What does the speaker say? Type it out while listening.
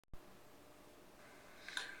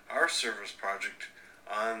service project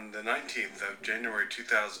on the 19th of January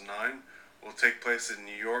 2009 will take place in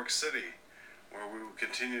New York City, where we will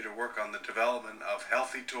continue to work on the development of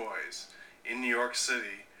healthy toys in New York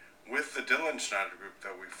City with the Dylan Schneider group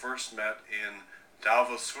that we first met in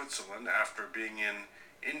Davos, Switzerland, after being in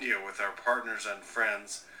India with our partners and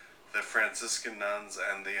friends, the Franciscan nuns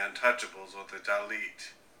and the untouchables, or the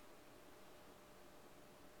Dahlits.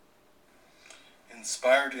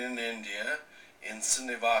 Inspired in India, in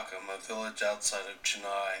Srinivaram, a village outside of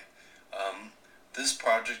Chennai, this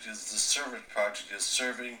project is the service project, is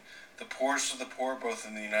serving the poorest of the poor, both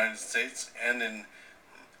in the United States and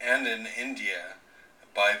in India,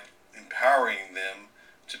 by empowering them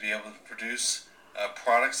to be able to produce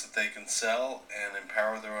products that they can sell and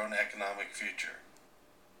empower their own economic future.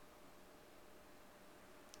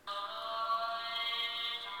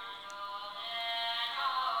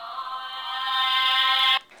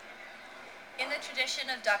 In the tradition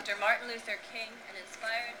of Dr. Martin Luther King and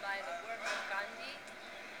inspired by the work of Gandhi,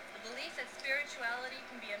 the belief that spirituality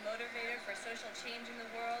can be a motivator for social change in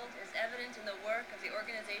the world is evident in the work of the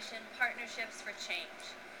organization Partnerships for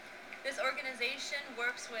Change. This organization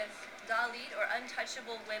works with Dalit or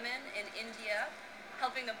untouchable women in India,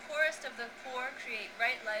 helping the poorest of the poor create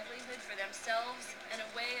right livelihood for themselves and a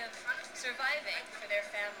way of surviving for their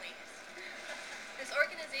families. This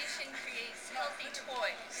organization creates healthy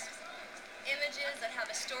toys, images that have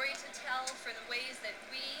a story to tell for the ways that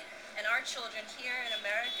we and our children here in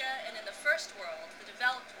America and in the first world, the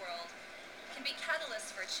developed world, can be catalysts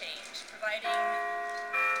for change, providing...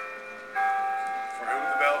 For whom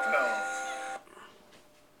the bell tells.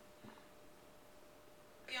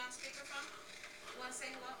 Are you on speakerphone? You want to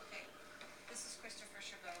say hello? Okay. This is Christopher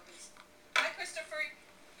Chabot. Hi, Christopher.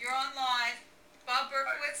 You're on live. Bob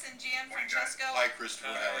Berkowitz and Gian Francesco. Hi,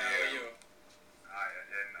 Christopher. How are you? Hi,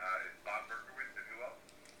 and it's Bob Berkowitz and who else?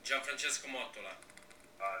 Gianfrancesco Mottola.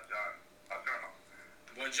 John. Buongiorno.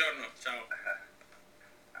 Buongiorno, ciao.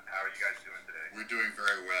 How are you guys doing today? We're doing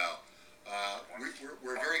very well.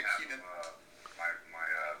 We're very behalf keen. of, my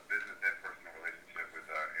business and personal relationship with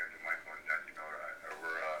Andrew Michael and Jackie Miller,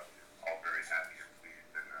 we're all very happy and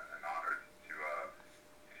pleased and honored to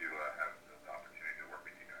have the opportunity to work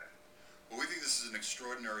with you guys. Well, we think this is an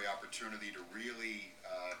extraordinary opportunity to really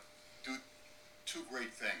do two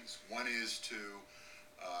great things. One is to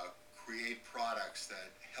create products that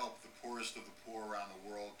help the poorest of the poor around the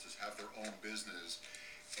world to have their own business,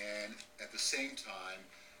 and at the same time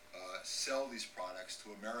sell these products to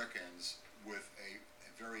Americans with a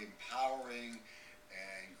very empowering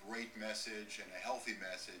and great message and a healthy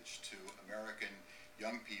message to American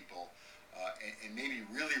young people, and maybe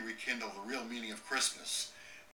really rekindle the real meaning of Christmas.